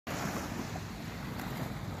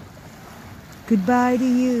Goodbye to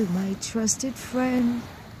you, my trusted friend.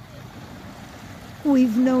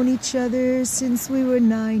 We've known each other since we were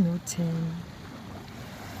 9 or 10.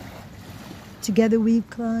 Together we've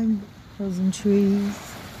climbed hills and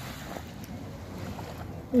trees,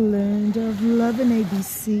 learned of love and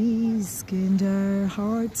ABCs, skinned our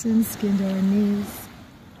hearts and skinned our knees.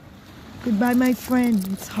 Goodbye, my friend,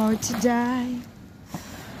 it's hard to die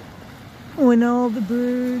when all the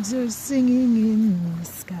birds are singing in the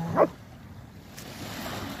sky.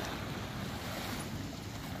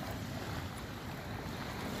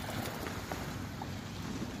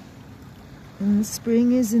 And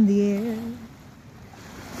spring is in the air,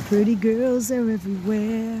 pretty girls are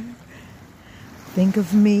everywhere. Think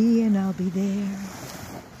of me and I'll be there.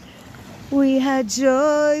 We had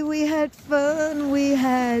joy, we had fun, we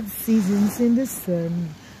had seasons in the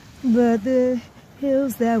sun, but the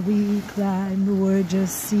hills that we climbed were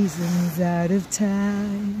just seasons out of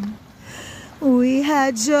time. We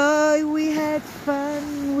had joy, we had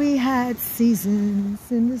fun, we had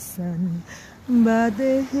seasons in the sun, but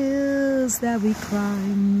the hills that we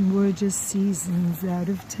climbed were just seasons out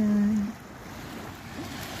of time.